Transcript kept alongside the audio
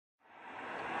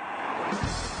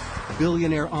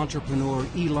billionaire entrepreneur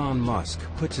Elon Musk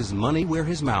puts his money where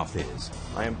his mouth is.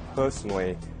 I am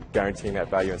personally guaranteeing that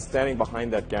value and standing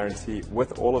behind that guarantee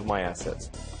with all of my assets.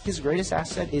 His greatest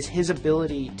asset is his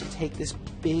ability to take this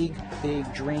big,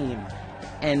 big dream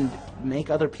and make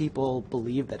other people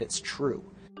believe that it's true.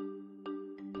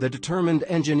 The determined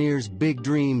engineer's big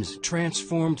dreams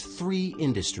transformed 3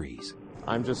 industries.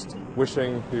 I'm just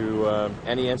wishing to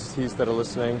any entities that are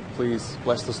listening, please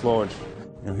bless this launch.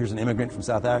 Here's an immigrant from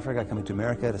South Africa coming to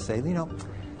America to say,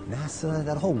 NASA,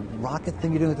 that whole rocket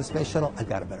thing you're doing with the space shuttle, I've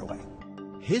got a better way.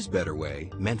 His better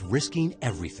way meant risking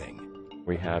everything.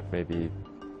 We had maybe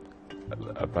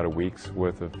about a week's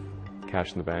worth of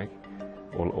cash in the bank,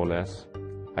 or less.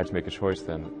 I had to make a choice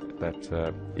then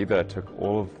that either I took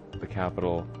all of the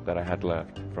capital that I had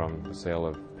left from the sale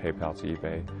of PayPal to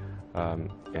eBay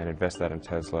and invest that in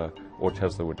Tesla, or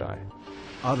Tesla would die.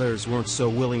 Others weren't so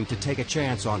willing to take a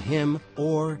chance on him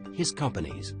or his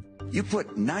companies. You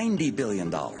put $90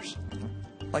 billion,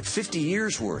 like 50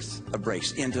 years worth of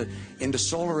breaks into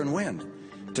solar and wind,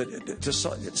 to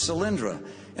Solyndra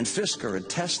and Fisker and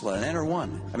Tesla and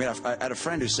Enter1. I mean, I had a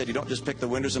friend who said you don't just pick the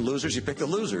winners and losers, you pick the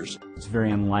losers. It's very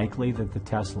unlikely that the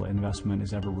Tesla investment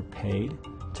is ever repaid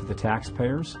to the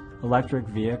taxpayers. Electric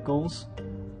vehicles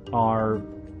are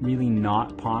really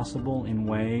not possible in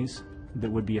ways that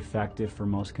would be effective for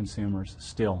most consumers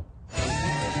still.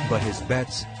 But his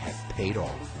bets have paid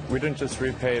off. We didn't just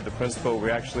repay the principal,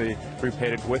 we actually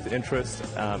repaid it with interest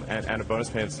and a bonus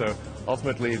payment. So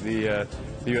ultimately the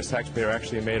U.S. taxpayer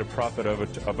actually made a profit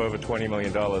of over $20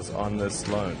 million on this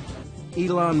loan.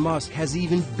 Elon Musk has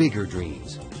even bigger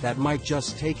dreams that might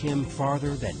just take him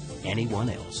farther than anyone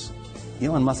else.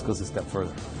 Elon Musk goes a step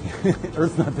further.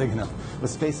 Earth's not big enough.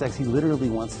 With SpaceX, he literally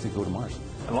wants to go to Mars.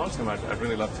 In the long term, I'd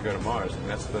really love to go to Mars, and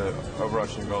that's the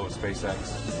overarching goal of SpaceX.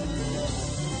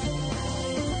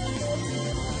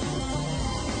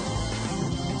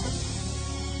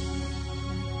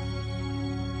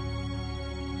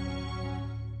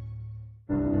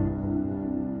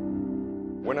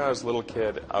 When I was a little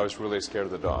kid, I was really scared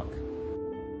of the dark.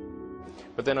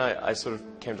 But then I sort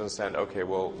of came to understand, okay,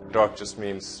 well, dark just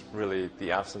means really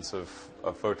the absence of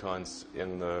photons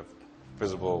in the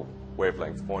visible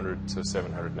wavelength, 400 to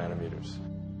 700 nanometers.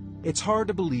 It's hard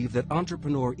to believe that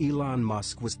entrepreneur Elon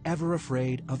Musk was ever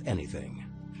afraid of anything.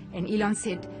 And Elon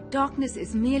said, darkness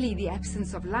is merely the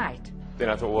absence of light. Then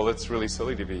I thought, well, it's really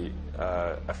silly to be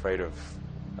afraid of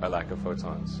a lack of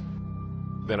photons.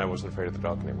 Then I wasn't afraid of the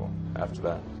dark anymore after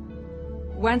that.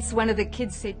 Once one of the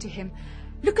kids said to him,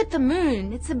 "Look at the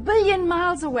moon, it's 1 billion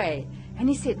miles away." And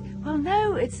he said, "Well,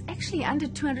 no, it's actually under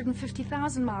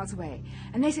 250,000 miles away."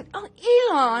 And they said, "Oh,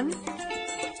 Elon!"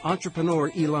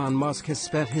 Entrepreneur Elon Musk has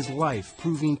spent his life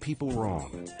proving people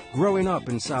wrong. Growing up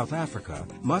in South Africa,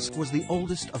 Musk was the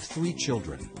oldest of 3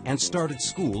 children and started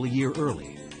school a year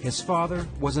early. His father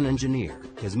was an engineer.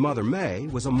 His mother, May,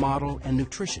 was a model and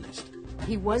nutritionist.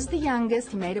 He was the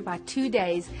youngest, he made about 2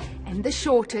 days, and the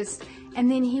shortest, and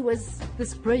then he was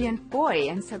this brilliant boy,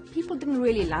 and so people didn't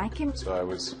really like him. So I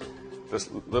was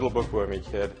this little bookwormy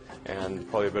kid and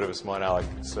probably a bit of a smart aleck,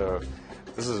 so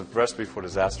this is a recipe for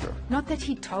disaster. Not that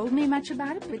he told me much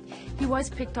about it, but he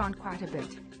was picked on quite a bit.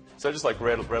 So I just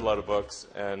read a lot of books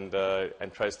and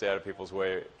tried to stay out of people's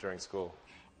way during school.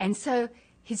 And so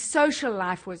his social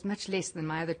life was much less than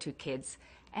my other 2 kids,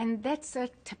 and that's a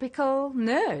typical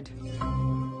nerd.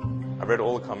 I read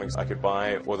all the comics I could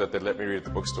buy or that they'd let me read at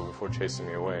the bookstore before chasing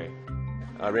me away.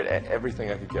 I read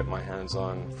everything I could get my hands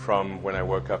on from when I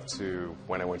woke up to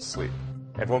when I went to sleep.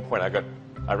 At one point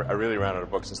I really ran out of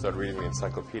books and started reading the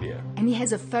encyclopedia. And he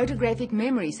has a photographic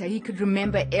memory, so he could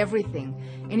remember everything.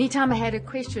 Anytime I had a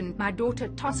question, my daughter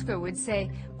Tosca would say,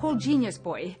 "Call Genius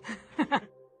Boy."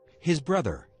 His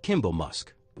brother, Kimball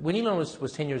Musk. When Elon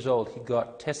was 10 years old, he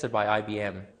got tested by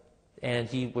IBM, and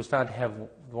he was found to have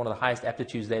one of the highest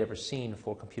aptitudes they'd ever seen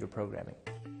for computer programming.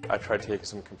 I tried taking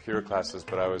some computer classes,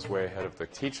 but I was way ahead of the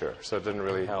teacher, so it didn't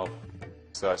really help.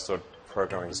 So I started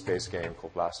programming a space game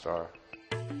called Blastar.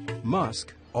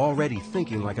 Musk, already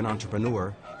thinking like an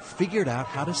entrepreneur, figured out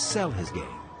how to sell his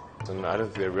game. And I don't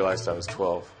think they realized I was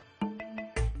 12.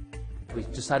 We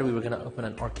decided we were going to open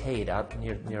an arcade out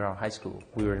near our high school.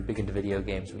 We were big into video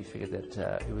games. We figured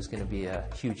that it was going to be a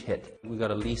huge hit. We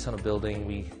got a lease on a building.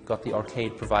 We got the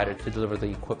arcade provider to deliver the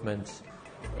equipment.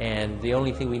 And the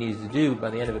only thing we needed to do by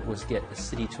the end of it was get the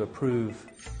city to approve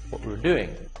what we were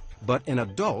doing. But an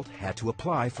adult had to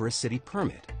apply for a city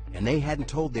permit, and they hadn't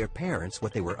told their parents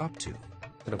what they were up to.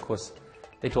 And of course,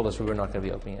 they told us we were not going to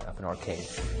be opening up an arcade.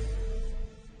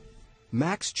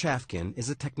 Max Chafkin is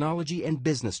a technology and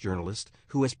business journalist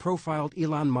who has profiled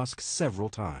Elon Musk several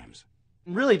times.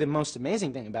 Really, the most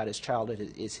amazing thing about his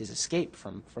childhood is his escape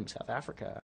from South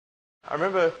Africa. I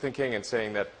remember thinking and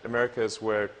saying that America is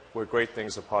where great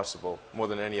things are possible, more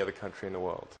than any other country in the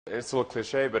world. It's a little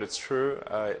cliche, but it's true.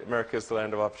 America is the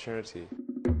land of opportunity.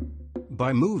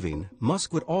 By moving,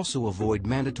 Musk would also avoid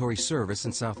mandatory service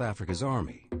in South Africa's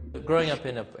army. Growing up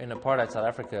in apartheid South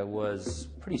Africa was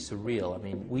pretty surreal. I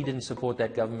mean, we didn't support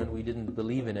that government, we didn't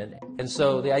believe in it. And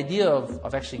so the idea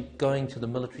of actually going to the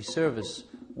military service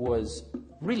was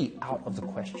really out of the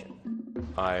question.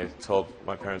 I told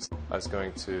my parents I was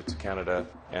going to Canada,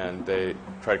 and they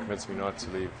tried to convince me not to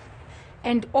leave.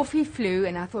 And off he flew,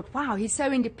 and I thought, wow, he's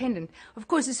so independent. Of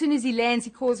course, as soon as he lands,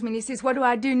 he calls me and he says, what do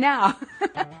I do now?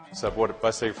 So I bought a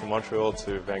bus ticket from Montreal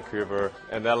to Vancouver,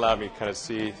 and that allowed me to kind of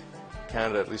see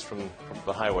Canada, at least from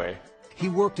the highway. He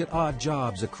worked at odd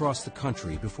jobs across the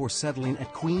country before settling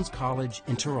at Queen's College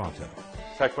in Toronto.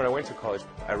 In fact, when I went to college,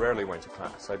 I rarely went to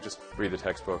class. I'd just read the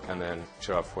textbook and then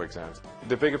show up for exams.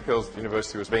 The big appeal of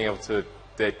university was being able to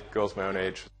date girls my own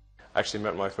age. I actually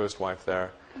met my first wife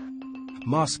there.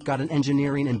 Musk got an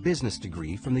engineering and business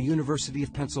degree from the University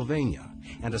of Pennsylvania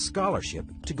and a scholarship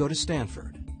to go to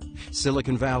Stanford.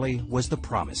 Silicon Valley was the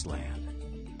promised land.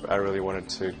 I really wanted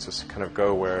to just kind of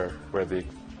go where the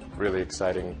really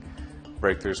exciting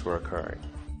breakthroughs were occurring.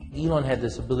 Elon had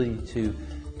this ability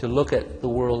to look at the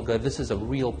world and go, this is a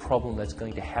real problem that's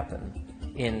going to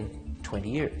happen in 20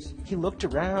 years. He looked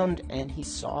around and he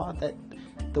saw that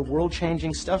the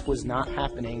world-changing stuff was not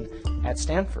happening at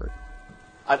Stanford.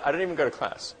 I didn't even go to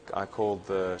class. I called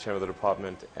the chairman of the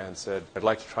department and said, I'd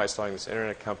like to try starting this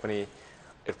internet company.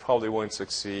 It probably won't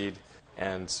succeed,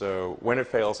 and so when it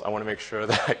fails, I want to make sure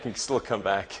that I can still come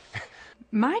back.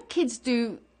 My kids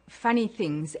do funny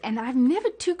things, and I'm never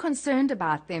too concerned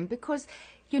about them because,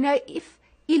 you know, if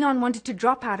Elon wanted to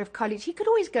drop out of college, he could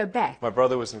always go back. My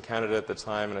brother was in Canada at the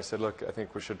time, and I said, look, I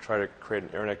think we should try to create an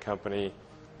internet company.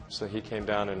 So he came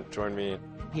down and joined me.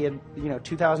 He had,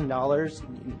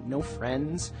 $2,000, no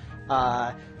friends,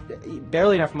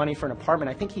 barely enough money for an apartment.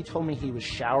 I think he told me he was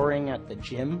showering at the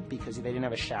gym because they didn't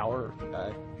have a shower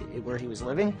where he was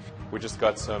living. We just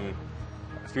got some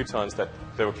futons that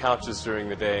there were couches during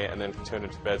the day and then turned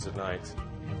into beds at night.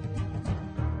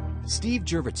 Steve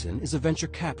Jurvetson is a venture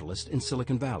capitalist in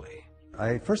Silicon Valley.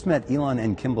 I first met Elon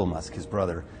and Kimball Musk, his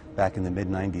brother, back in the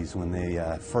mid-90s when they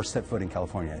first set foot in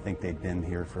California. I think they'd been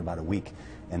here for about a week,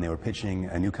 and they were pitching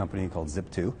a new company called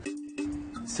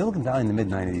Zip2. Silicon Valley in the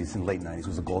mid-90s and late 90s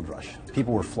was a gold rush.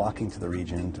 People were flocking to the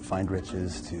region to find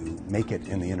riches, to make it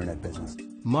in the internet business.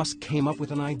 Musk came up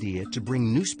with an idea to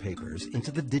bring newspapers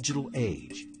into the digital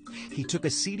age. He took a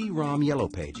CD-ROM Yellow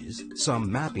Pages, some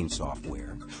mapping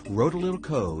software, wrote a little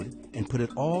code, and put it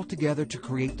all together to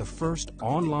create the first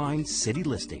online city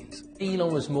listings.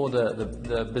 Elon was more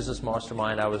the business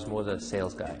mastermind, I was more the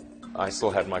sales guy. I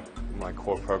still had my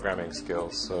core programming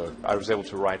skills, so I was able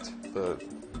to write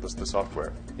the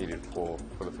software needed for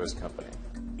the first company.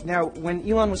 Now, when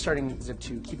Elon was starting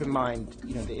Zip2, keep in mind,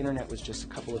 the internet was just a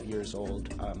couple of years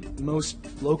old. Most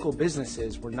local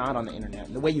businesses were not on the internet.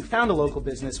 And the way you found a local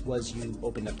business was you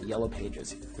opened up the Yellow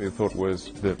Pages. The thought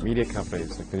was the media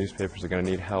companies, like the newspapers, are going to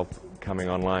need help coming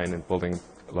online and building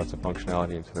lots of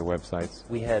functionality into their websites.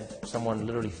 We had someone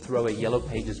literally throw a Yellow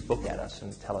Pages book at us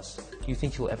and tell us, do you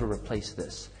think you'll ever replace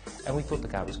this? And we thought the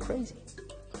guy was crazy.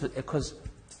 Because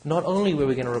not only were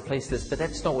we going to replace this, but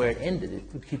that's not where it ended. It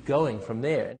would keep going from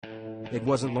there. It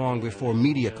wasn't long before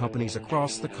media companies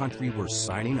across the country were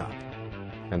signing up.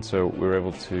 And so we were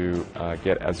able to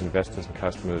get as investors and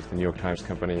customers the New York Times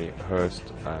Company, Hearst,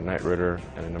 Knight Ridder,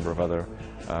 and a number of other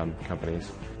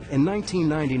companies. In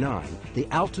 1999, the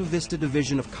Alta Vista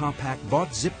division of Compaq bought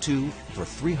Zip2 for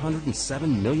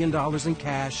 $307 million in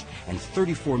cash and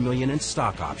 $34 million in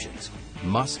stock options.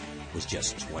 Musk was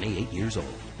just 28 years old.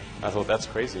 I thought, that's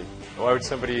crazy. Why would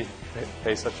somebody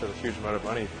pay such a huge amount of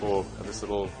money for this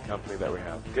little company that we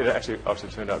have? It actually obviously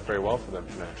turned out very well for them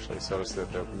financially, so obviously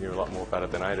they knew a lot more about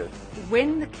it than I did.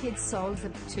 When the kids sold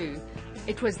Zip2,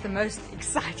 it was the most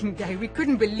exciting day. We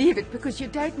couldn't believe it because you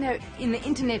don't know in the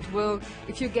internet world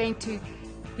if you're going to,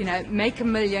 make $1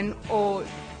 million or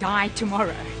die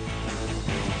tomorrow.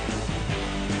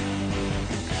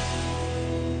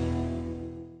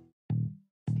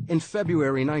 In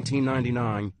February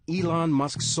 1999, Elon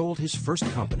Musk sold his first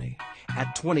company.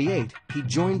 At 28, he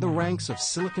joined the ranks of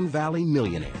Silicon Valley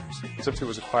millionaires. Zip2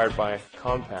 was acquired by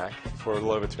Compaq for a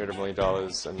little over $200 million,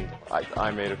 and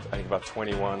I made, I think, about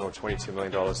 $21 or $22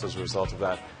 million as a result of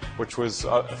that, which was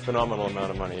a phenomenal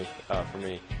amount of money for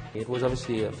me. It was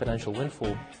obviously a financial windfall.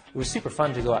 It was super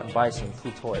fun to go out and buy some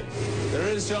cool toys. There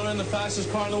is, gentlemen, the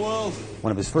fastest car in the world.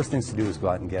 One of his first things to do is go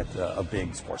out and get a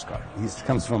big sports car. He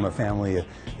comes from a family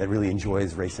that really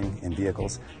enjoys racing in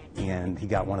vehicles, and he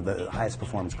got one of the highest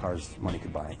performance cars money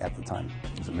could buy at the time.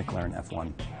 It was a McLaren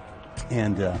F1.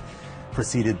 And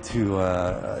proceeded to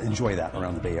enjoy that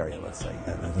around the Bay Area, let's say,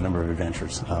 the number of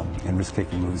adventures and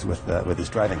risk-taking moves with his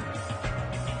driving.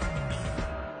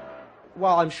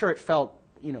 While I'm sure it felt,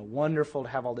 wonderful to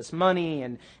have all this money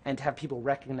and to have people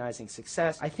recognizing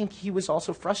success, I think he was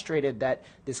also frustrated that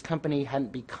this company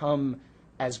hadn't become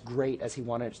as great as he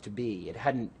wanted it to be. It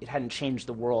hadn't changed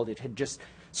the world. It had just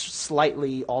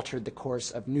slightly altered the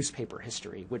course of newspaper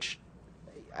history, which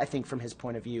I think from his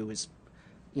point of view is,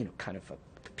 kind of a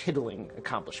piddling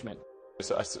accomplishment.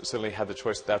 So I certainly had the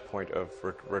choice at that point of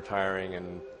retiring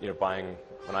and buying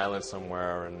an island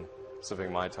somewhere and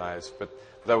sipping Mai Tais, but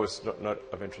that was not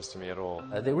of interest to me at all.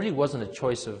 There really wasn't a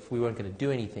choice of we weren't going to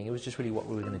do anything. It was just really what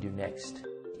we were going to do next.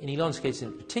 In Elon's case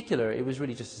in particular, it was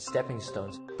really just a stepping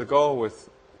stone. The goal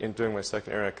in doing my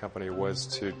second internet company was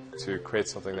to create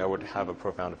something that would have a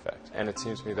profound effect. And it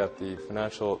seems to me that the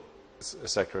financial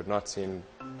sector had not seen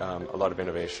a lot of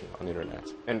innovation on the internet.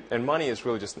 And money is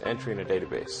really just an entry in a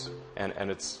database.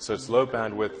 And it's low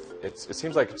bandwidth. It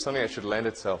seems like it's something that should lend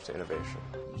itself to innovation.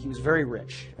 He was very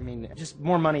rich. I mean, just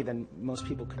more money than most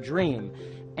people could dream.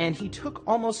 And he took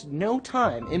almost no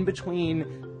time in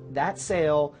between that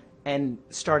sale and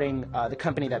starting the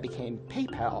company that became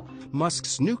PayPal.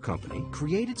 Musk's new company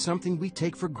created something we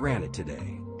take for granted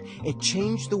today. It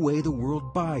changed the way the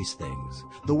world buys things,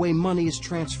 the way money is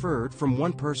transferred from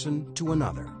one person to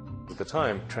another. At the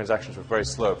time, transactions were very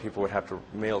slow. People would have to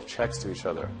mail checks to each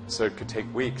other, so it could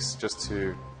take weeks just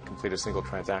to complete a single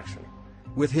transaction.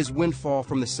 With his windfall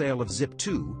from the sale of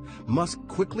Zip2, Musk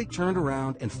quickly turned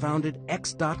around and founded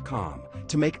X.com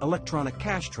to make electronic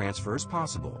cash transfers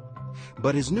possible.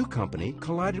 But his new company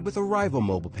collided with a rival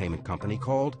mobile payment company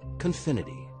called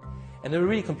Confinity. And they were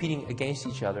really competing against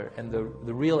each other, and the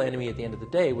real enemy at the end of the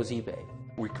day was eBay.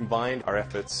 We combined our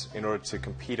efforts in order to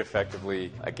compete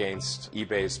effectively against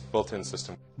eBay's built-in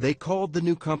system. They called the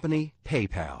new company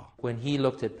PayPal. When he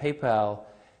looked at PayPal,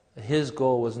 his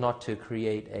goal was not to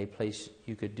create a place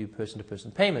you could do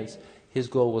person-to-person payments. His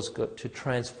goal was to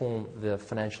transform the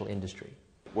financial industry.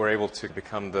 We're able to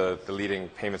become the leading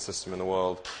payment system in the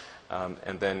world,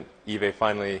 and then eBay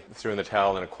finally threw in the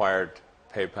towel and acquired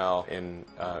PayPal in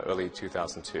early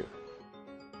 2002.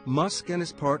 Musk and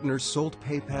his partners sold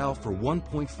PayPal for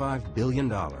 $1.5 billion.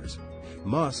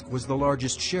 Musk was the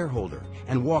largest shareholder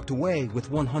and walked away with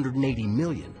 $180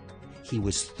 million. He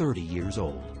was 30 years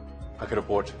old. I could have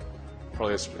bought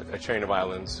probably a chain of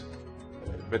islands,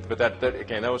 but that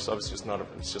again, that was obviously just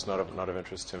not of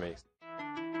interest to me.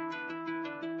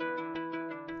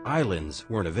 Islands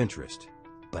weren't of interest,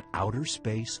 but outer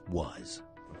space was.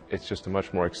 It's just a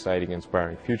much more exciting,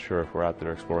 inspiring future if we're out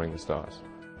there exploring the stars,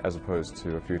 as opposed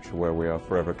to a future where we are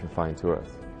forever confined to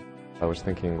Earth. I was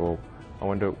thinking, well, I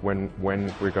wonder when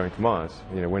we're going to Mars.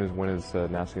 When is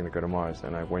NASA going to go to Mars?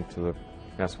 And I went to the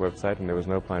NASA website, and there was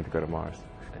no plan to go to Mars,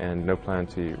 and no plan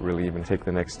to really even take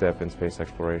the next step in space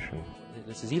exploration.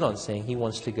 This is Elon saying he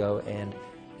wants to go and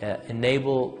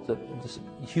enable this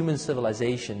human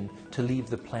civilization to leave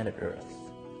the planet Earth.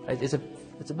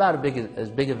 It's about as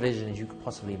big a vision as you could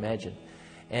possibly imagine.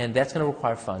 And that's going to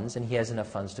require funds, and he has enough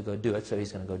funds to go do it, so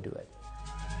he's going to go do it.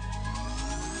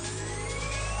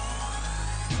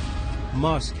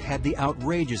 Musk had the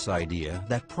outrageous idea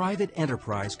that private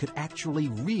enterprise could actually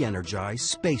re-energize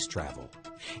space travel.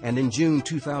 And in June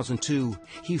 2002,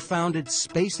 he founded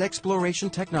Space Exploration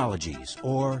Technologies,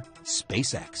 or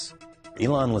SpaceX.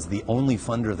 Elon was the only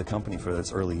funder of the company for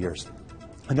its early years.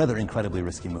 Another incredibly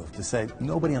risky move to say,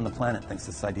 nobody on the planet thinks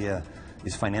this idea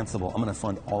is financeable. I'm going to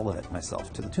fund all of it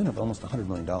myself, to the tune of almost $100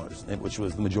 million, which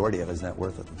was the majority of his net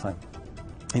worth at the time,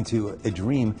 into a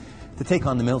dream to take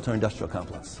on the military-industrial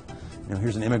complex.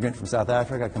 Here's an immigrant from South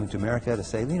Africa coming to America to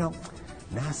say,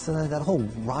 NASA, that whole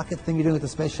rocket thing you're doing with the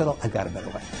space shuttle, I've got a better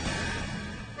way.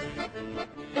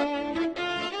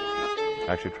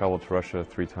 I actually traveled to Russia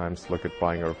 3 times to look at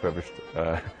buying a refurbished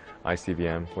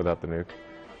ICBM without the nuke.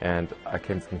 And I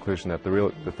came to the conclusion that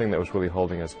the thing that was really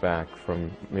holding us back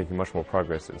from making much more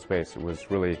progress in space was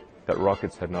really that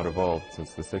rockets had not evolved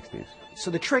since the 60s.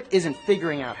 So the trick isn't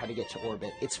figuring out how to get to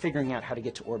orbit, it's figuring out how to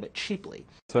get to orbit cheaply.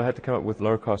 So I had to come up with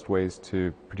lower-cost ways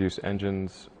to produce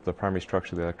engines, the primary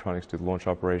structure, the electronics, do the launch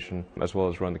operation, as well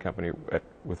as run the company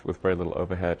with very little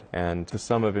overhead. And the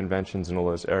sum of inventions in all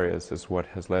those areas is what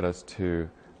has led us to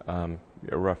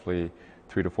roughly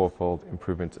 3- to 4-fold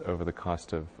improvement over the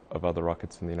cost of other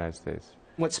rockets in the United States.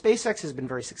 What SpaceX has been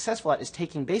very successful at is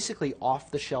taking basically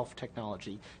off-the-shelf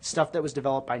technology, stuff that was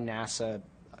developed by NASA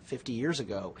 50 years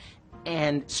ago,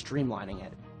 and streamlining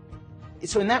it.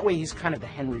 So in that way, he's kind of the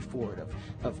Henry Ford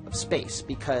of space,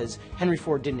 because Henry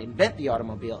Ford didn't invent the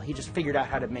automobile. He just figured out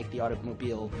how to make the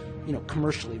automobile,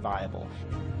 commercially viable.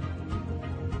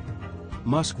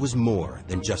 Musk was more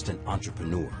than just an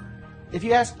entrepreneur. If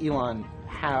you ask Elon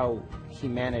how he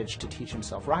managed to teach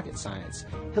himself rocket science,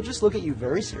 he'll just look at you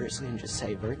very seriously and just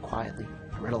say very quietly,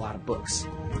 "I read a lot of books."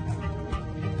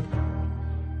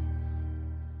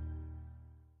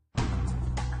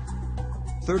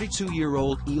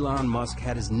 32-year-old Elon Musk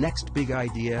had his next big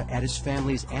idea at his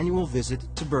family's annual visit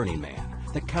to Burning Man,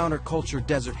 the counterculture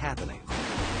desert happening.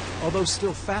 Although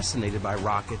still fascinated by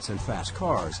rockets and fast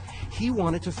cars, he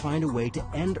wanted to find a way to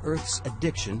end Earth's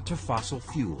addiction to fossil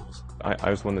fuels.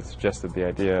 I was the one that suggested the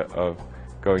idea of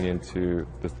going into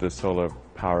the solar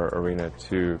power arena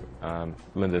to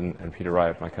Lyndon and Peter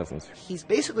Wright, my cousins. He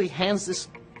basically hands this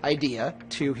idea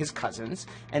to his cousins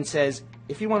and says,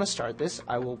 "If you want to start this,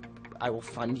 I will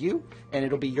fund you, and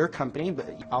it'll be your company,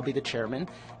 but I'll be the chairman."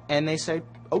 And they say,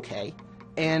 "Okay,"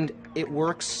 and it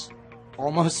works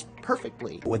almost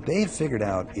perfectly. What they've figured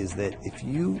out is that if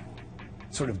you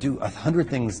sort of do 100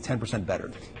 things 10%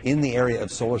 better in the area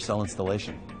of solar cell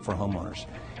installation for homeowners,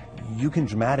 you can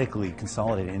dramatically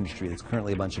consolidate an industry that's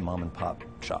currently a bunch of mom and pop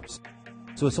shops.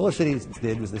 So what Solar City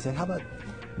did was they said, how about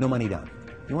no money down?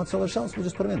 You want solar cells? We'll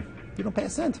just put them in. You don't pay a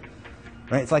cent.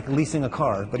 Right? It's like leasing a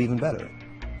car, but even better.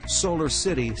 Solar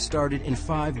City started in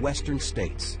 5 western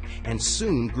states and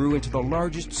soon grew into the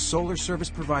largest solar service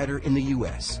provider in the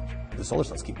U.S. The solar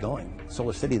cells keep going.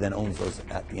 Solar City then owns those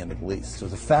at the end of the lease. So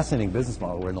it's a fascinating business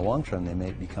model where in the long term they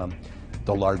may become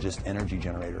the largest energy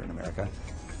generator in America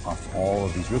off all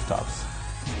of these rooftops.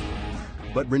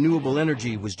 But renewable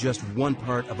energy was just one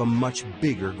part of a much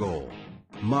bigger goal.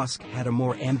 Musk had a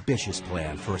more ambitious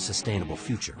plan for a sustainable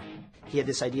future. He had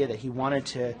this idea that he wanted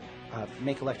to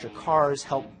make electric cars,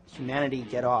 help humanity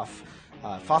get off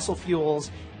fossil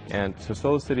fuels. And so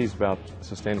Solar City is about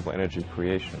sustainable energy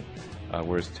creation,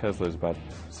 whereas Tesla is about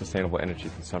sustainable energy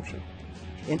consumption.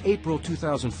 In April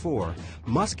 2004,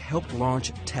 Musk helped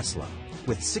launch Tesla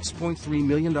with $6.3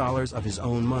 million of his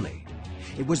own money.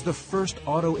 It was the first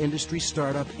auto industry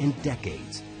startup in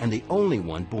decades, and the only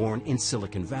one born in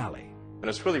Silicon Valley. And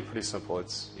it's really pretty simple.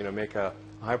 It's, make a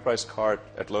high-priced car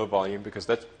at low volume, because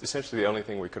that's essentially the only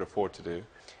thing we could afford to do.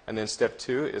 And then step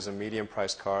 2 is a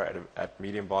medium-priced car at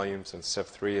medium volumes, and step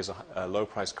 3 is a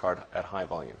low-priced car at high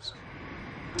volumes.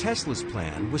 Tesla's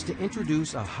plan was to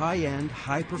introduce a high-end,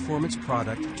 high-performance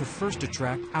product to first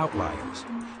attract outliers,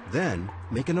 then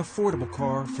make an affordable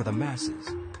car for the masses.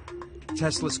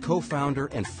 Tesla's co-founder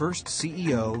and first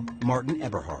CEO, Martin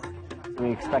Eberhard. We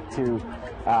expect to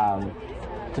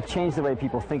change the way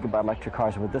people think about electric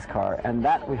cars with this car, and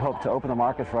that we hope to open the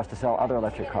market for us to sell other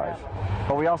electric cars.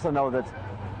 But we also know that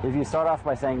if you start off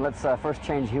by saying, let's first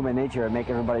change human nature and make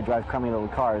everybody drive crummy little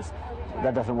cars,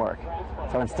 that doesn't work.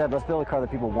 So instead, let's build a car that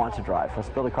people want to drive. Let's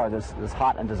build a car that's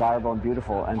hot and desirable and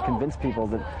beautiful, and convince people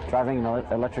that driving an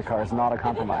electric car is not a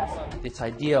compromise. This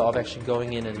idea of actually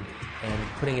going in and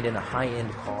putting it in a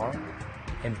high-end car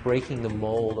and breaking the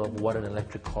mold of what an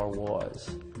electric car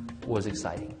was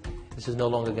exciting. This is no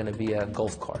longer going to be a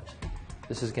golf cart.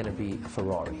 This is going to be a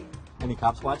Ferrari. Any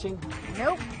cops watching?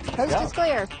 Nope. Coast is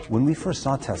clear. When we first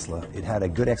saw Tesla, it had a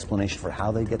good explanation for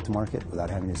how they get to market without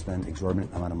having to spend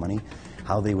exorbitant amount of money,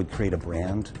 how they would create a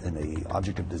brand and an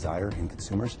object of desire in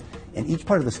consumers, and each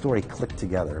part of the story clicked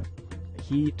together.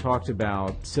 He talked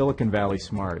about Silicon Valley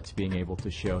smarts being able to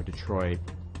show Detroit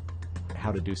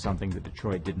how to do something that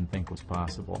Detroit didn't think was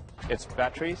possible. It's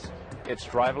batteries, it's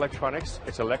drive electronics,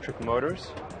 it's electric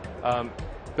motors.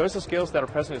 Those are skills that are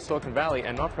present in Silicon Valley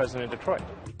and not present in Detroit.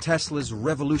 Tesla's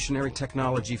revolutionary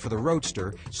technology for the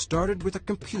Roadster started with a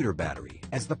computer battery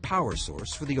as the power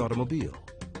source for the automobile.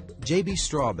 J.B.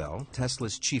 Strawbell,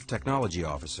 Tesla's chief technology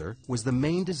officer, was the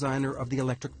main designer of the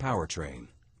electric powertrain.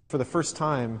 For the first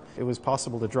time, it was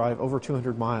possible to drive over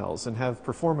 200 miles and have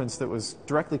performance that was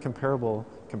directly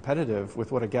competitive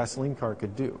with what a gasoline car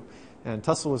could do. And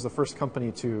Tesla was the first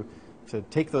company to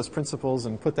take those principles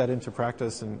and put that into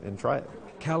practice and try it.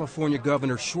 California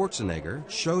Governor Schwarzenegger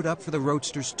showed up for the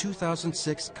Roadster's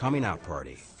 2006 coming out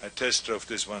party. I test drove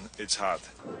this one, it's hot.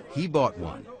 He bought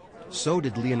one. So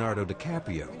did Leonardo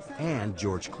DiCaprio and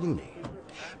George Clooney.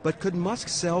 But could Musk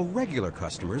sell regular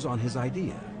customers on his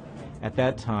idea? At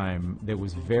that time, there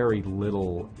was very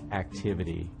little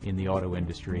activity in the auto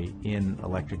industry in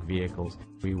electric vehicles.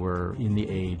 We were in the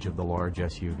age of the large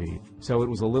SUV. So it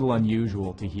was a little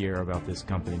unusual to hear about this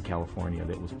company in California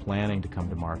that was planning to come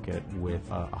to market with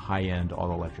a high-end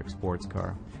all-electric sports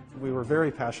car. We were very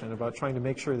passionate about trying to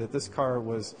make sure that this car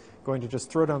was going to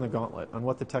just throw down the gauntlet on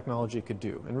what the technology could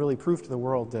do and really prove to the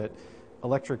world that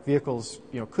electric vehicles,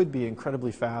 could be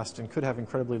incredibly fast and could have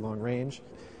incredibly long range.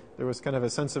 There was kind of a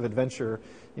sense of adventure,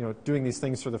 doing these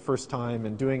things for the first time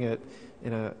and doing it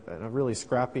in a really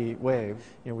scrappy way.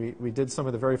 We did some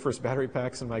of the very first battery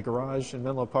packs in my garage in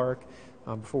Menlo Park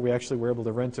before we actually were able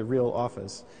to rent a real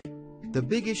office. The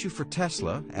big issue for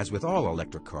Tesla, as with all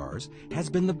electric cars, has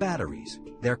been the batteries,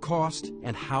 their cost,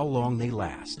 and how long they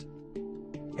last.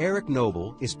 Eric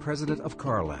Noble is president of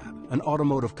CarLab, an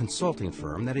automotive consulting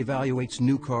firm that evaluates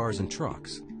new cars and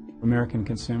trucks. American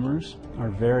consumers are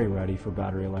very ready for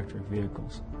battery electric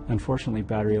vehicles. Unfortunately,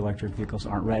 battery electric vehicles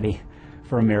aren't ready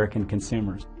for American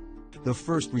consumers. The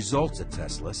first results at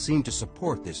Tesla seem to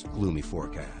support this gloomy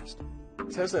forecast.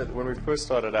 Tesla, when we first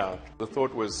started out, the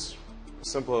thought was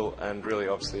simple and really,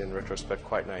 obviously, in retrospect,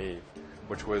 quite naive,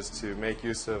 which was to make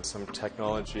use of some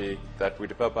technology that we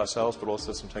develop ourselves, but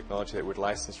also some technology that we'd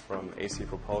license from AC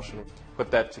propulsion,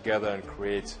 put that together and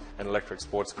create an electric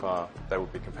sports car that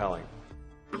would be compelling.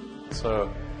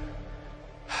 So,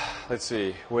 let's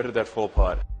see, where did that fall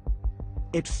apart?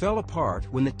 It fell apart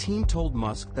when the team told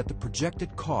Musk that the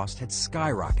projected cost had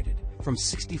skyrocketed from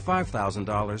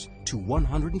 $65,000 to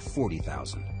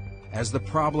 $140,000. As the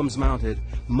problems mounted,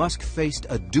 Musk faced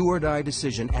a do-or-die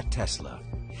decision at Tesla.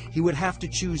 He would have to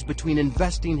choose between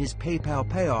investing his PayPal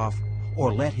payoff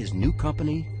or let his new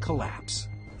company collapse.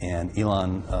 And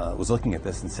Elon was looking at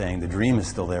this and saying, the dream is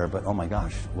still there, but oh my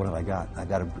gosh, what have I got? I've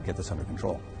got to get this under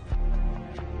control.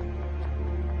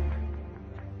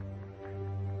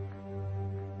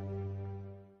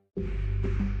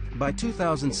 By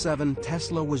 2007,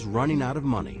 Tesla was running out of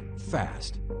money,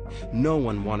 fast. No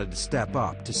one wanted to step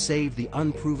up to save the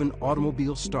unproven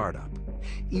automobile startup.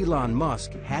 Elon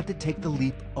Musk had to take the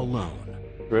leap alone.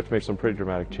 We had to make some pretty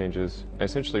dramatic changes,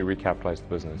 essentially recapitalize the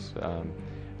business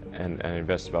and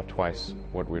invest about twice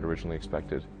what we'd originally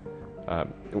expected.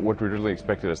 What we originally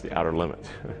expected as the outer limit.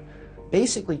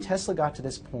 Basically, Tesla got to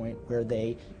this point where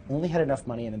they only had enough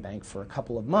money in the bank for a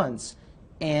couple of months,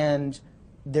 and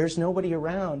there's nobody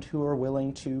around who are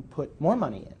willing to put more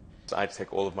money in. So I had to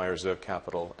take all of my reserve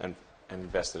capital and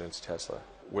invest it into Tesla,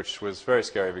 which was very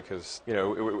scary because, it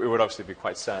would obviously be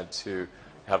quite sad to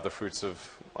have the fruits of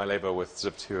my labor with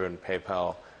Zip2 and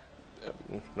PayPal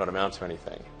not amount to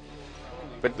anything.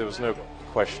 But there was no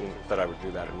question that I would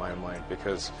do that in my own mind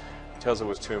because Tesla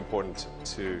was too important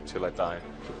to let die.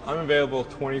 I'm available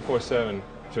 24/7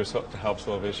 to help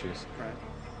solve issues.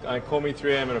 Right. Call me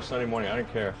 3 a.m. on a Sunday morning, I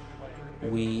don't care.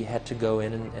 We had to go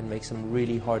in and make some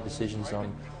really hard decisions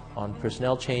on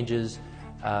personnel changes,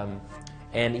 and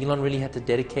Elon really had to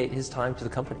dedicate his time to the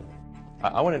company.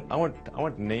 I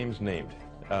want names named.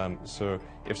 So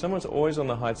if someone's always on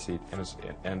the hot seat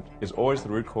and is always the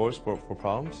root cause for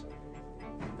problems,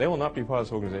 they will not be part of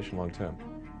this organization long term.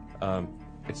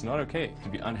 It's not okay to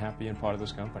be unhappy and part of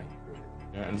this company.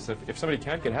 And so if somebody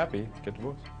can't get happy, get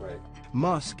divorced. Right.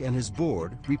 Musk and his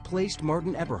board replaced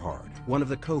Martin Eberhard, one of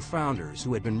the co-founders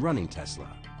who had been running Tesla.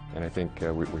 And I think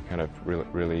we kind of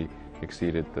really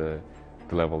exceeded the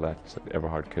level that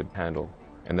Eberhard could handle.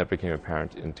 And that became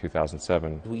apparent in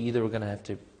 2007. We either were going to have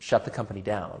to shut the company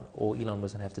down or Elon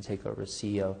was going to have to take over as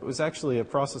CEO. It was actually a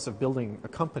process of building a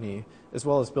company as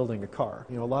well as building a car.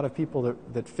 A lot of people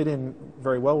that fit in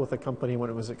very well with a company when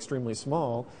it was extremely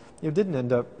small, didn't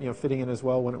end up fitting in as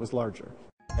well when it was larger.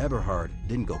 Eberhard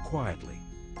didn't go quietly.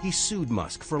 He sued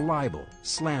Musk for libel,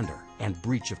 slander, and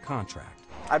breach of contract.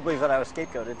 I believe that I was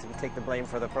scapegoated to take the blame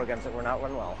for the programs that were not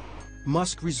run well.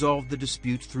 Musk resolved the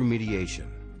dispute through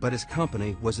mediation, but his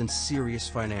company was in serious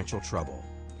financial trouble.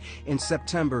 In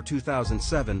September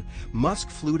 2007, Musk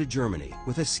flew to Germany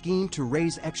with a scheme to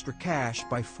raise extra cash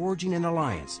by forging an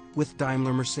alliance with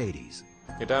Daimler Mercedes.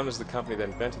 Daimler is the company that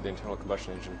invented the internal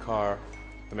combustion engine car,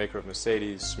 the maker of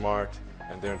Mercedes, Smart,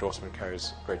 and their endorsement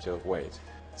carries a great deal of weight.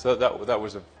 So that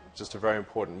was just a very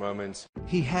important moment.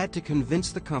 He had to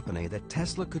convince the company that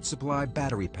Tesla could supply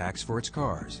battery packs for its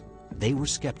cars. They were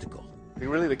skeptical.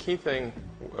 Really, the key thing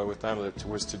with Daimler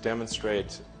was to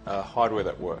demonstrate hardware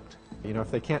that worked.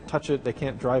 If they can't touch it, they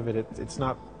can't drive it, it's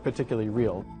not particularly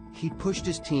real. He pushed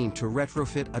his team to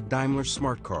retrofit a Daimler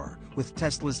smart car with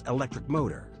Tesla's electric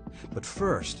motor. But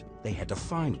first, they had to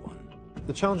find one.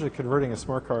 The challenge of converting a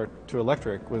smart car to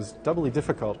electric was doubly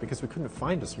difficult because we couldn't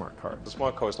find a smart car. The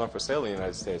smart car was not for sale in the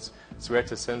United States, so we had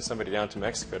to send somebody down to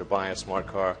Mexico to buy a smart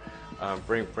car,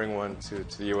 bring one to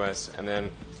the US, and then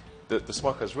the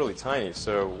smart car is really tiny,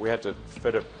 so we had to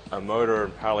fit a motor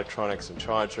and power electronics and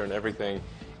charger and everything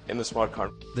in the smart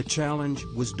car. The challenge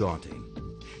was daunting.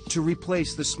 To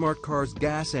replace the smart car's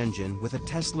gas engine with a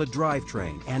Tesla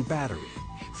drivetrain and battery,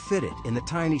 fit it in the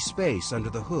tiny space under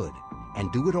the hood, and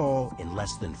do it all in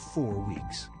less than 4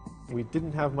 weeks. We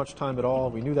didn't have much time at all.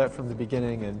 We knew that from the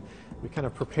beginning, and we kind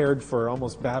of prepared for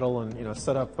almost battle and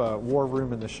set up a war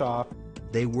room in the shop.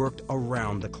 They worked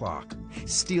around the clock,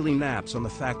 stealing naps on the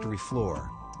factory floor,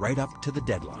 right up to the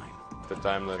deadline. The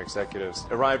Daimler executives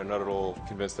arrived not at all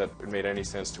convinced that it made any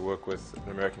sense to work with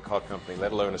an American car company,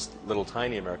 let alone a little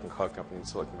tiny American car company in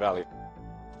Silicon Valley.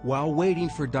 While waiting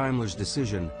for Daimler's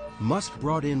decision, Musk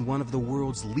brought in one of the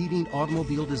world's leading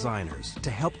automobile designers to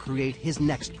help create his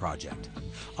next project,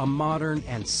 a modern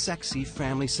and sexy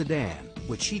family sedan,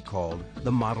 which he called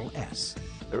the Model S.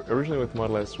 Originally with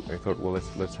Model S, I thought, well,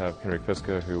 let's have Henrik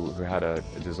Fisker, who had a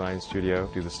design studio,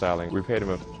 do the styling. We paid him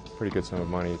a pretty good sum of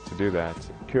money to do that.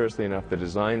 Curiously enough, the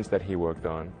designs that he worked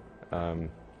on,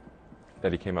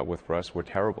 that he came up with for us, were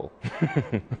terrible.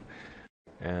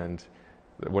 And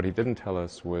what he didn't tell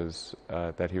us was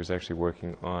that he was actually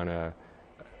working on a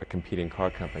competing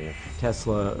car company.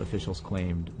 Tesla officials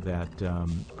claimed that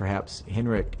perhaps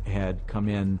Henrik had come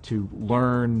in to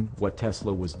learn what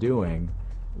Tesla was doing,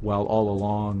 while all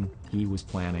along he was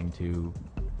planning to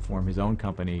form his own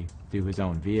company, do his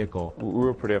own vehicle. We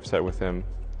were pretty upset with him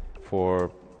for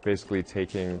basically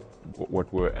taking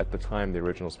what were at the time the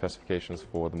original specifications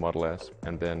for the Model S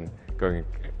and then going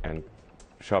and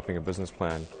shopping a business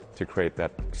plan to create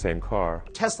that same car.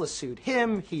 Tesla sued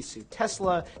him, he sued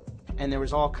Tesla, and there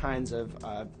was all kinds of,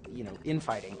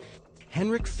 infighting.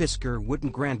 Henrik Fisker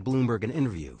wouldn't grant Bloomberg an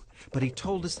interview, but he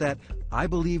told us that, "I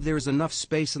believe there is enough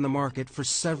space in the market for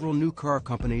several new car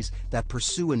companies that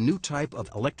pursue a new type of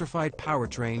electrified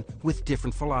powertrain with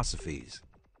different philosophies."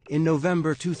 In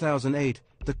November 2008,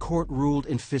 the court ruled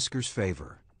in Fisker's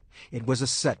favor. It was a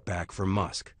setback for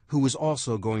Musk, who was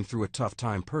also going through a tough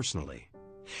time personally.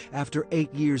 After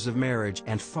 8 years of marriage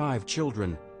and 5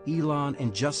 children, Elon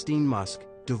and Justine Musk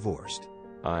divorced.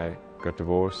 I got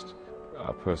divorced,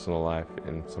 personal life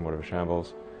in somewhat of a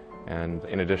shambles, and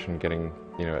in addition getting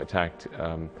attacked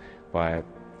by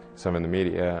some in the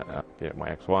media, my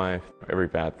ex-wife, every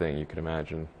bad thing you could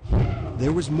imagine.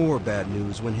 There was more bad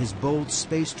news when his bold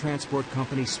space transport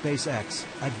company SpaceX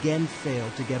again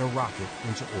failed to get a rocket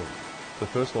into orbit. The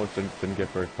first launch didn't get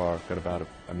very far, got about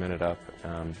a minute up,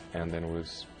 and then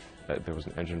there was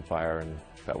an engine fire, and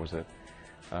that was it.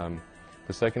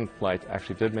 The second flight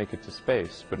actually did make it to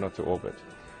space, but not to orbit.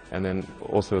 And then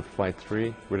also with Flight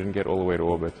 3, we didn't get all the way to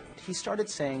orbit. He started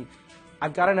saying,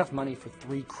 "I've got enough money for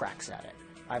 3 cracks at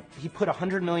it." He put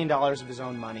 $100 million of his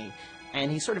own money,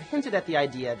 and he sort of hinted at the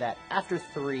idea that after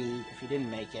 3, if he didn't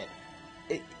make it,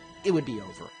 it would be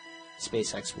over.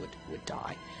 SpaceX would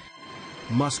die.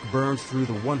 Musk burned through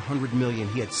the $100 million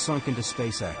he had sunk into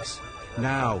SpaceX.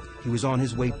 Now he was on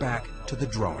his way back to the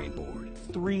drawing board.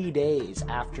 3 days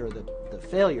after the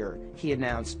failure, he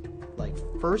announced,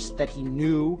 first that he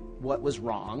knew what was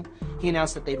wrong. He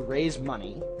announced that they'd raise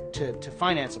money to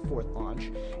finance a 4th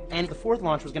launch, and the 4th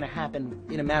launch was going to happen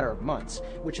in a matter of months,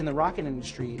 which in the rocket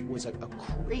industry was a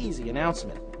crazy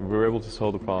announcement. We were able to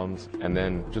solve the problems, and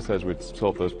then just as we'd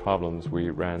solved those problems, we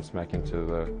ran smack into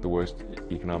the worst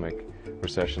economic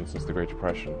recession since the Great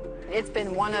Depression. It's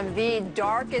been one of the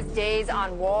darkest days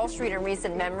on Wall Street in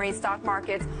recent memory. Stock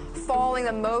markets falling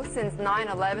the most since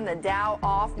 9/11, the Dow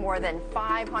off more than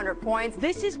 500 points.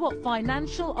 This is what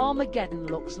financial Armageddon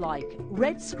looks like.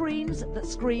 Red screens that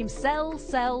scream sell,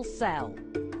 sell, sell.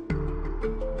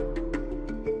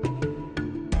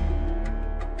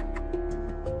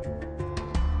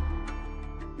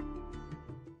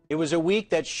 It was a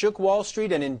week that shook Wall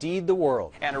Street and indeed the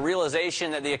world. And a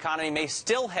realization that the economy may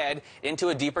still head into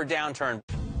a deeper downturn.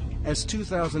 As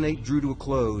 2008 drew to a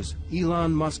close,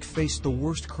 Elon Musk faced the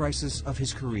worst crisis of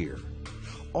his career.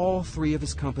 All 3 of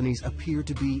his companies appeared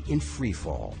to be in free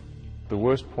fall. The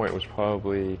worst point was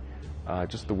probably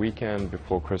just the weekend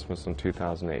before Christmas in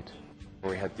 2008.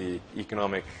 We had the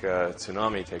economic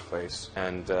tsunami take place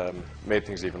and made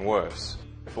things even worse.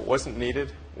 If it wasn't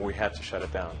needed, we had to shut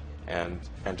it down and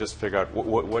just figure out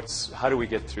how do we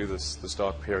get through this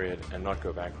dark period and not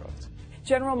go bankrupt.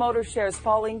 General Motors shares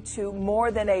falling to more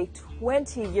than a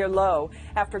 20-year low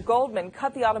after Goldman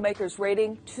cut the automaker's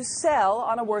rating to sell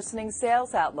on a worsening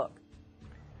sales outlook.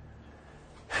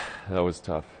 That was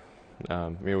tough.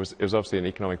 It was obviously an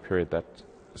economic period that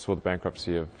saw the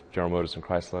bankruptcy of General Motors and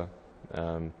Chrysler,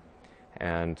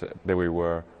 and there we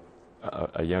were,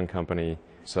 a young company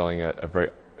selling a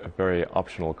very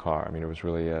optional car. I mean, it was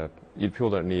really people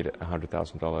don't need a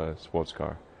 $100,000 sports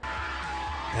car.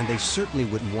 And they certainly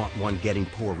wouldn't want one getting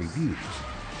poor reviews.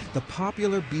 The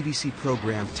popular BBC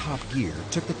program Top Gear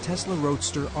took the Tesla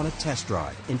Roadster on a test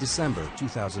drive in December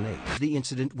 2008. The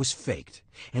incident was faked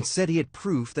and said he had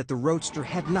proof that the Roadster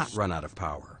had not run out of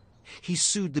power. He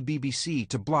sued the BBC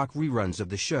to block reruns of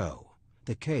the show.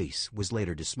 The case was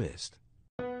later dismissed.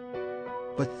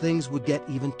 But things would get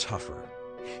even tougher.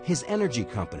 His energy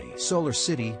company, Solar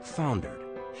City, foundered.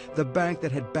 The bank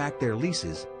that had backed their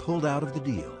leases pulled out of the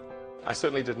deal. I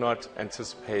certainly did not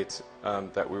anticipate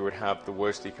that we would have the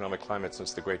worst economic climate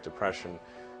since the Great Depression,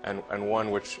 and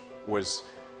one which was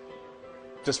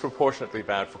disproportionately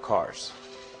bad for cars.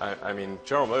 I mean,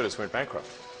 General Motors went bankrupt.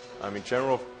 I mean,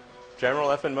 General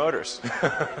effing Motors,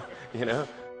 you know?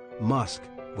 Musk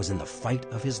was in the fight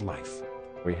of his life.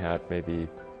 We had maybe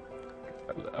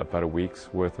about a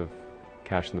week's worth of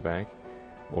cash in the bank,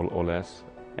 or less,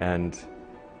 and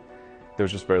there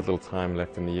was just very little time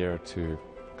left in the year to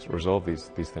resolve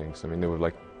these things. I mean, there were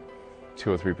like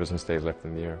 2 or 3 business days left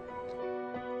in the year.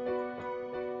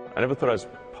 I never thought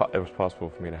it was possible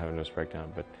for me to have a nervous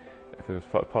breakdown, but if it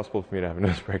was possible for me to have a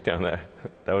nervous breakdown,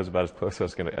 that was about as close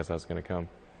as I was going to come.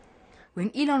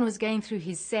 When Elon was going through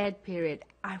his sad period,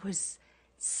 I was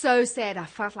so sad. I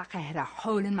felt like I had a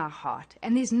hole in my heart,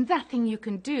 and there's nothing you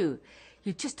can do.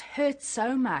 You just hurt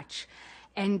so much,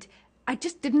 and I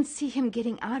just didn't see him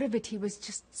getting out of it. He was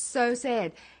just so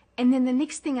sad. And then the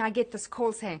next thing I get this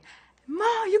call saying,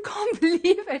 "Ma, you can't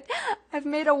believe it. I've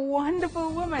met a wonderful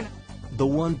woman." The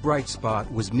one bright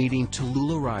spot was meeting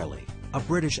Tallulah Riley, a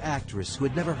British actress who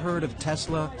had never heard of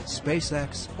Tesla,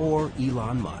 SpaceX, or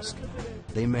Elon Musk.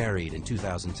 They married in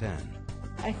 2010.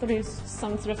 I thought he was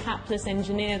some sort of hapless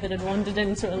engineer that had wandered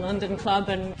into a London club,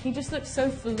 and he just looked so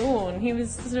forlorn. He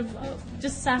was sort of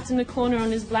just sat in a corner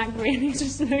on his BlackBerry, and he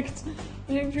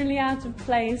looked really out of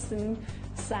place and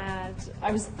sad.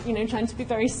 I was, trying to be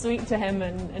very sweet to him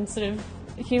and sort of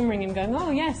humouring him, going, "Oh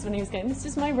yes," when he was going, "This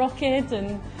is my rocket,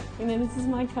 and this is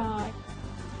my car."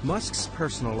 Musk's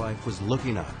personal life was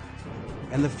looking up,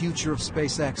 and the future of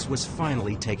SpaceX was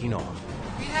finally taking off.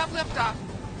 We have liftoff.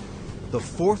 The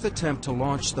 4th attempt to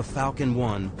launch the Falcon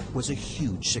 1 was a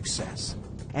huge success.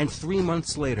 And 3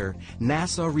 months later,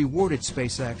 NASA rewarded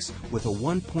SpaceX with a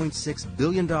 $1.6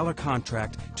 billion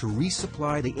contract to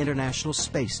resupply the International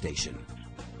Space Station.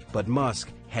 But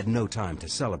Musk had no time to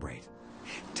celebrate.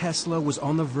 Tesla was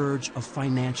on the verge of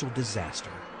financial disaster.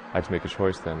 I had to make a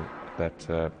choice then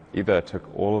that either I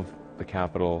took all of the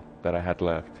capital that I had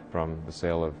left from the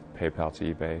sale of PayPal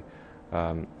to eBay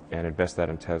and invest that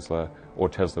in Tesla, or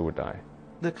Tesla would die.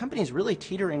 The company is really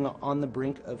teetering on the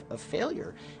brink of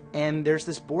failure. And there's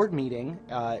this board meeting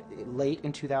late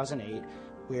in 2008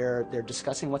 where they're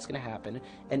discussing what's going to happen.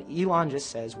 And Elon just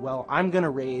says, "Well, I'm going to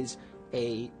raise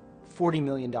a $40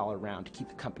 million round to keep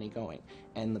the company going."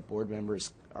 And the board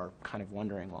members are kind of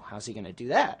wondering, well, how's he going to do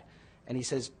that? And he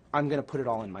says, "I'm going to put it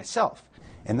all in myself."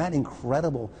 And that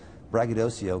incredible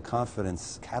braggadocio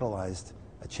confidence catalyzed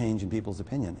a change in people's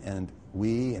opinion. And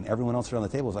we and everyone else around the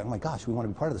table was like, "Oh my gosh, we want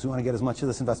to be part of this. We want to get as much of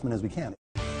this investment as we can."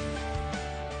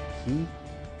 He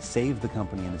saved the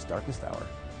company in its darkest hour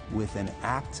with an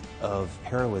act of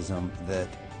heroism that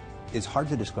is hard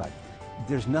to describe.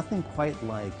 There's nothing quite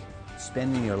like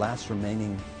spending your last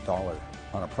remaining dollar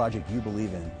on a project you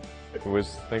believe in. It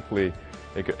was thankfully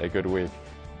a good week,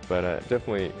 but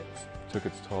definitely took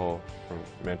its toll from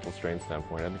a mental strain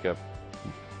standpoint. I think I've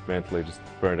mentally just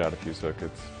burned out a few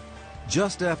circuits.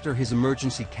 Just after his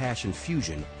emergency cash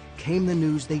infusion came the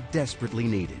news they desperately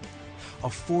needed. A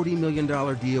 $40 million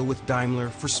deal with Daimler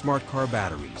for smart car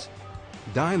batteries.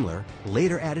 Daimler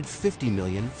later added $50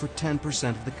 million for 10%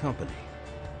 of the company.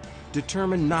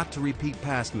 Determined not to repeat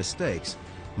past mistakes,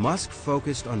 Musk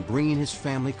focused on bringing his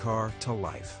family car to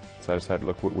life. So I decided,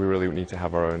 look, we really need to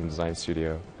have our own design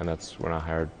studio, and that's when I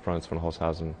hired Franz von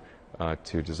Holzhausen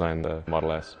to design the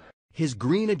Model S. His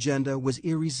green agenda was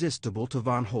irresistible to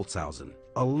von Holzhausen,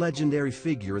 a legendary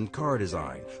figure in car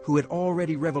design who had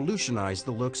already revolutionized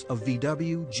the looks of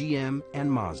VW, GM, and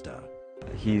Mazda.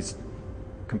 He's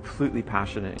completely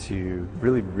passionate to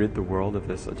really rid the world of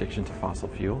this addiction to fossil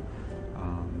fuel.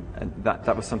 And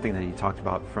that was something that he talked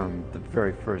about from the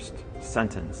very first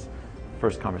sentence,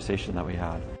 first conversation that we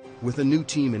had. With a new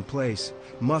team in place,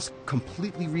 Musk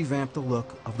completely revamped the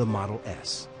look of the Model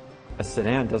S. A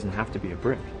sedan doesn't have to be a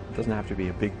brick. It doesn't have to be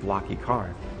a big blocky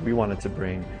car. We wanted to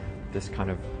bring this kind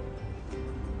of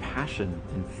passion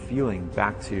and feeling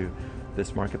back to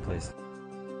this marketplace.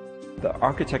 The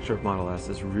architecture of Model S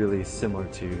is really similar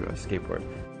to a skateboard.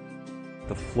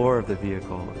 The floor of the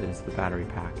vehicle is the battery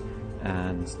pack,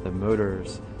 and the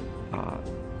motors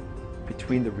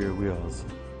between the rear wheels,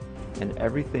 and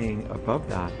everything above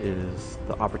that is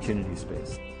the opportunity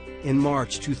space. In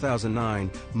March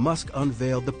 2009, Musk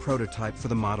unveiled the prototype for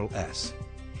the Model S.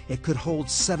 It could hold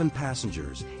 7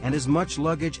 passengers and as much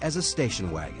luggage as a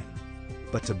station wagon.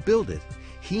 But to build it,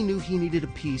 he knew he needed a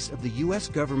piece of the U.S.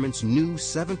 government's new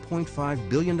 $7.5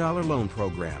 billion loan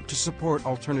program to support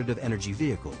alternative energy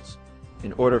vehicles.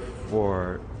 In order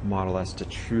for Model S to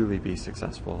truly be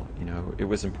successful, it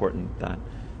was important that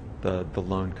the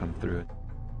loan come through.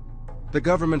 The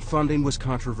government funding was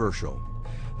controversial.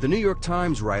 The New York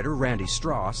Times writer Randy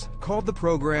Strauss called the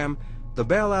program the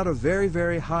bailout of very,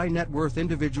 very high net worth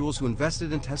individuals who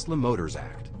invested in Tesla Motors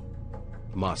Act.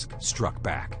 Musk struck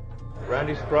back.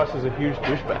 Randy Strauss is a huge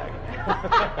douchebag.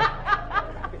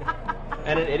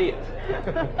 And an idiot.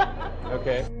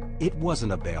 Okay. It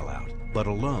wasn't a bailout, but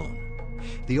a loan.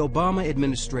 The Obama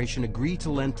administration agreed to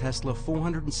lend Tesla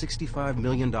 $465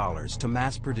 million to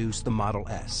mass produce the Model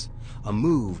S, a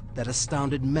move that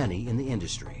astounded many in the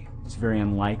industry. It's very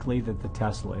unlikely that the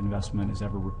Tesla investment is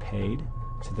ever repaid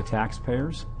to the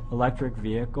taxpayers. Electric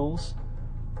vehicles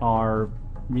are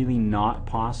really not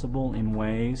possible in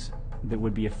ways that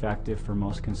would be effective for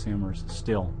most consumers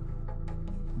still.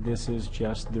 This is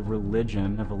just the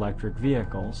religion of electric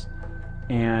vehicles,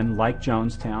 and like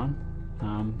Jonestown,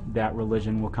 that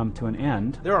religion will come to an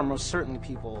end. There are most certainly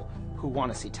people who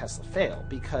want to see Tesla fail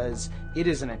because it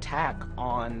is an attack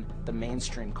on the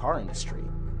mainstream car industry.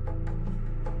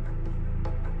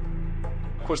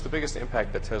 Of course, the biggest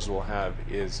impact that Tesla will have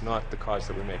is not the cars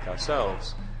that we make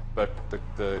ourselves, but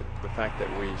the fact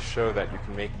that we show that you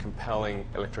can make compelling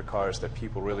electric cars that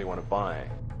people really want to buy.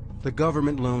 The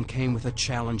government loan came with a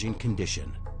challenging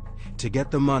condition. To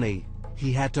get the money,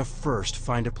 he had to first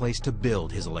find a place to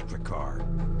build his electric car.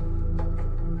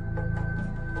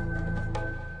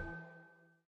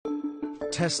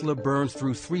 Tesla burned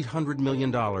through $300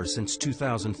 million since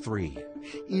 2003.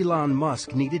 Elon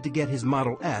Musk needed to get his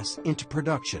Model S into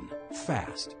production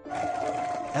fast.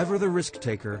 Ever the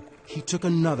risk-taker, he took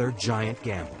another giant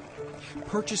gamble,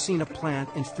 purchasing a plant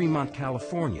in Fremont,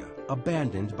 California,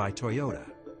 abandoned by Toyota.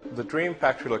 The dream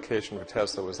factory location for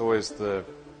Tesla was always the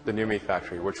NUMMI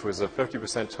factory, which was a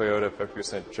 50% Toyota,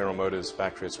 50% General Motors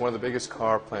factory. It's one of the biggest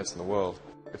car plants in the world.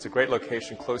 It's a great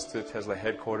location close to the Tesla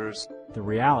headquarters. The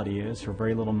reality is, for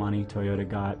very little money, Toyota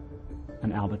got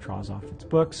an albatross off its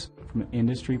books. From an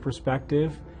industry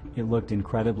perspective, it looked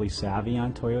incredibly savvy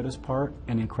on Toyota's part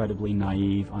and incredibly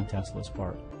naive on Tesla's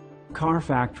part. Car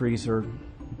factories are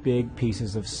big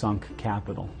pieces of sunk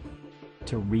capital.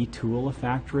 To retool a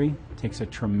factory takes a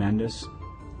tremendous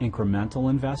incremental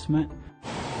investment.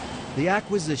 The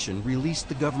acquisition released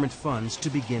the government funds to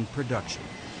begin production.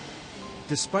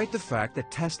 Despite the fact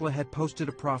that Tesla had posted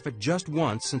a profit just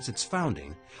once since its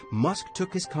founding, Musk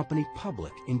took his company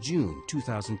public in June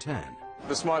 2010.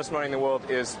 The smartest money in the world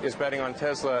is betting on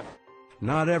Tesla.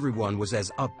 Not everyone was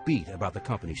as upbeat about the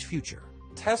company's future.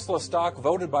 Tesla stock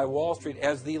voted by Wall Street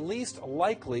as the least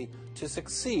likely to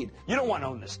succeed. You don't want to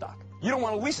own this stock. You don't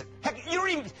want to lease it. Heck,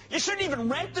 you shouldn't even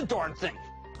rent the darn thing.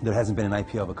 There hasn't been an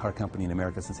IPO of a car company in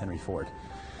America since Henry Ford,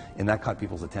 and that caught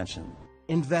people's attention.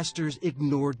 Investors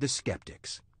ignored the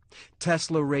skeptics.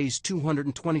 Tesla raised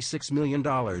 $226 million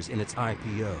in its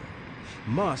IPO.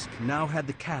 Musk now had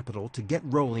the capital to get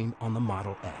rolling on the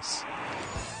Model S.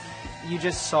 You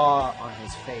just saw on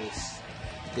his face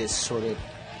this sort of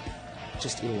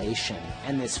just elation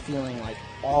and this feeling like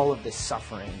all of this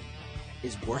suffering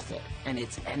is worth it, and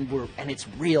it's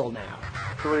real now.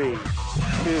 3, 2,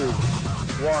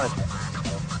 1.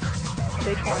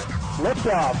 Take one.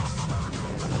 Liftoff.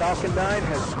 Falcon 9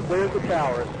 has cleared the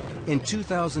tower. In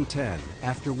 2010,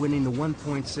 after winning the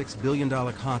 $1.6 billion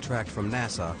contract from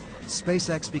NASA,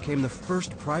 SpaceX became the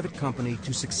first private company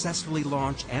to successfully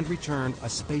launch and return a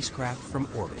spacecraft from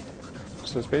orbit.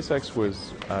 So SpaceX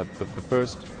was the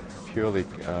first purely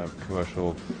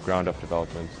commercial ground-up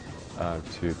development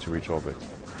to reach orbit.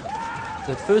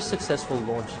 The first successful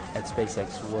launch at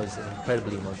SpaceX was an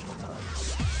incredibly emotional time.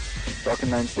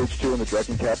 Falcon 9 Stage 2 and the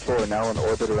Dragon capsule are now in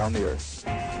orbit around the Earth.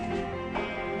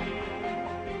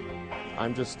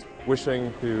 I'm just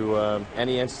wishing to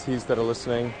any entities that are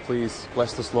listening, please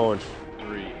bless this launch.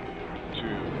 3, 2,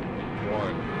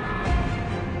 1.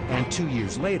 And 2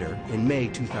 years later, in May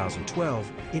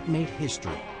 2012, it made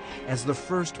history as the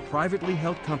first privately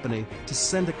held company to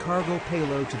send a cargo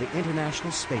payload to the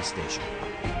International Space Station.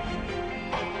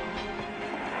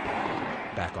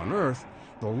 Back on Earth,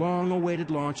 the long-awaited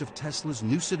launch of Tesla's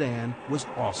new sedan was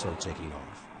also taking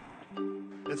off.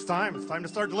 It's time. It's time to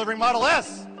start delivering Model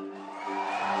S.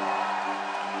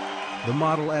 The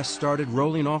Model S started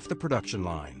rolling off the production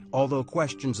line, although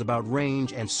questions about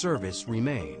range and service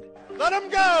remained. Let them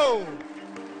go!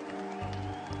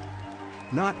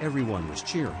 Not everyone was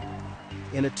cheering.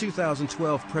 In a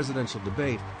 2012 presidential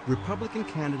debate, Republican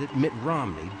candidate Mitt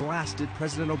Romney blasted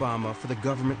President Obama for the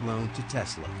government loan to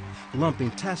Tesla,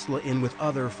 lumping Tesla in with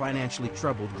other financially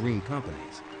troubled green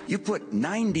companies. You put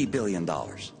 $90 billion,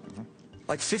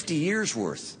 like 50 years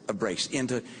worth of breaks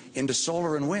into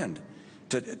solar and wind,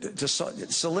 to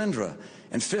Solyndra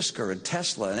and Fisker and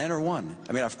Tesla and Enter1.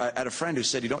 I mean, I had a friend who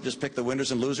said you don't just pick the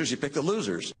winners and losers, you pick the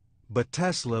losers. But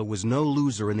Tesla was no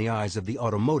loser in the eyes of the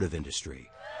automotive industry.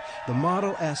 The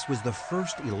Model S was the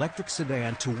first electric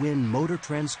sedan to win Motor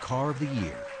Trend's Car of the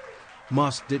Year.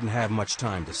 Musk didn't have much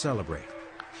time to celebrate.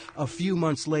 A few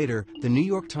months later, the New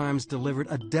York Times delivered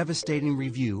a devastating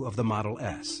review of the Model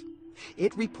S.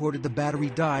 It reported the battery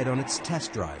died on its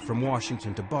test drive from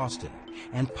Washington to Boston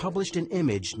and published an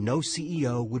image no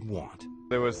CEO would want.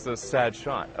 There was this sad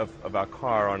shot of our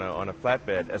car on a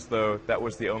flatbed, as though that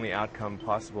was the only outcome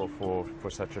possible for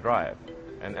such a drive.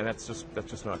 And that's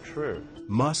just not true.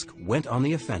 Musk went on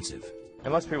the offensive.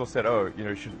 And lots of people said, oh, you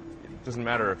know, it doesn't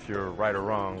matter if you're right or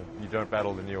wrong, you don't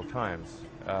battle the New York Times.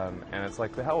 And it's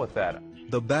like, the hell with that.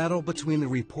 The battle between the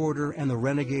reporter and the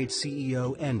renegade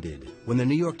CEO ended when the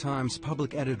New York Times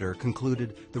public editor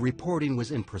concluded the reporting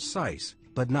was imprecise,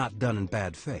 but not done in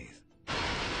bad faith.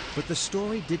 But the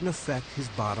story didn't affect his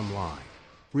bottom line.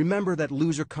 Remember that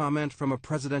loser comment from a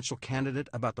presidential candidate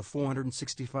about the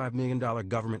 $465 million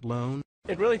government loan?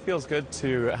 It really feels good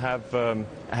to have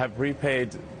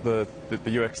repaid the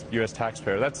U.S.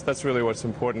 taxpayer. That's really what's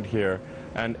important here.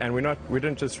 And we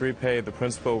didn't just repay the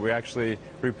principal, we actually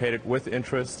repaid it with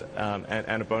interest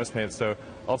and a bonus payment. So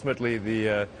ultimately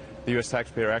the U.S.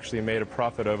 taxpayer actually made a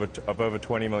profit of over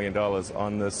 $20 million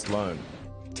on this loan.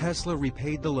 Tesla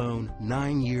repaid the loan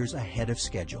 9 years ahead of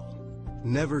schedule.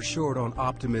 Never short on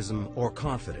optimism or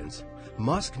confidence,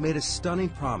 Musk made a stunning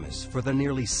promise for the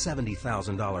nearly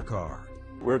 $70,000 car.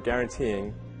 We're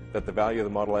guaranteeing that the value of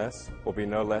the Model S will be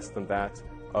no less than that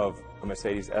of a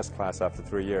Mercedes S-Class after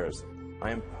 3 years. I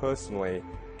am personally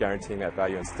guaranteeing that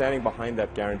value and standing behind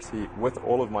that guarantee with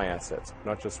all of my assets,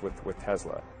 not just with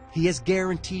Tesla. He has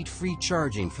guaranteed free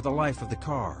charging for the life of the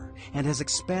car and has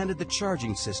expanded the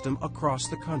charging system across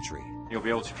the country. You'll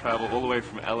be able to travel all the way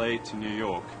from LA to New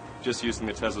York just using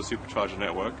the Tesla Supercharger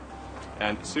network.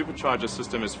 And the Supercharger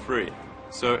system is free.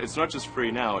 So it's not just free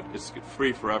now, it's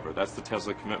free forever. That's the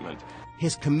Tesla commitment.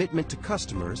 His commitment to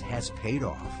customers has paid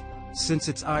off. Since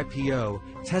its IPO,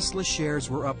 Tesla shares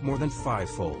were up more than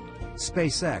 5-fold.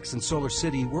 SpaceX and Solar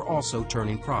City were also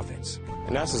turning profits.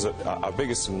 And NASA's our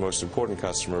biggest and most important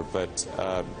customer, but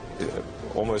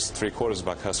almost 3/4 of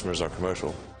our customers are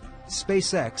commercial.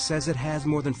 SpaceX says it has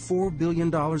more than $4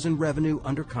 billion in revenue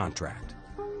under contract.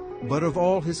 But of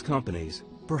all his companies,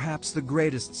 perhaps the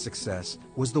greatest success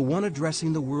was the one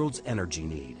addressing the world's energy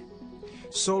need.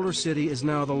 Solar City is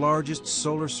now the largest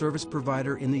solar service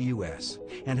provider in the U.S.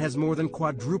 and has more than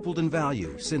quadrupled in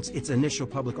value since its initial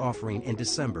public offering in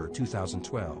December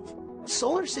 2012.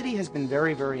 Solar City has been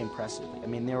very, very impressive. I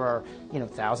mean, there are,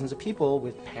 thousands of people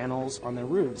with panels on their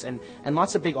roofs and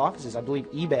lots of big offices. I believe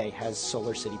eBay has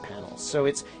Solar City panels. So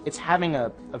it's having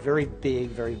a very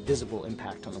big, very visible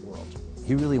impact on the world.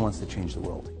 He really wants to change the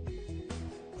world.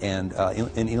 And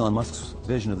in Elon Musk's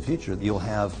vision of the future, you'll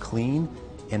have clean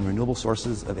and renewable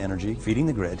sources of energy feeding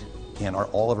the grid, and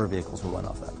all of our vehicles will run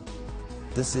off that.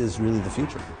 This is really the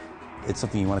future. It's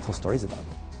something you want to tell stories about.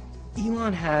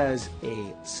 Elon has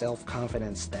a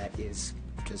self-confidence that is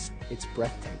it's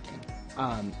breathtaking.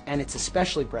 And it's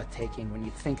especially breathtaking when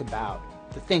you think about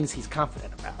the things he's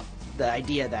confident about. The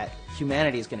idea that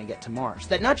humanity is going to get to Mars.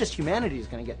 That not just humanity is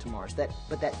going to get to Mars,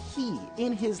 but that he,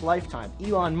 in his lifetime,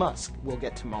 Elon Musk, will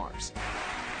get to Mars.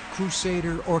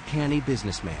 Crusader or canny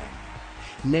businessman.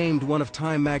 Named one of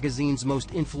Time magazine's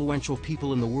most influential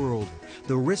people in the world,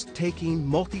 the risk-taking,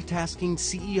 multitasking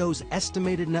CEO's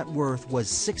estimated net worth was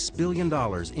 $6 billion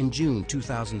in June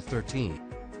 2013.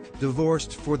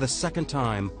 Divorced for the second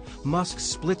time, Musk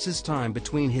splits his time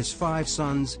between his 5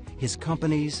 sons, his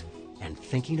companies, and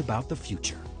thinking about the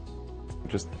future.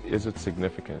 Just, is it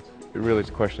significant? Really,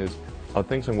 the question is, are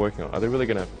things I'm working on, are they really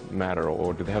going to matter,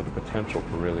 or do they have the potential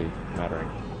for really mattering?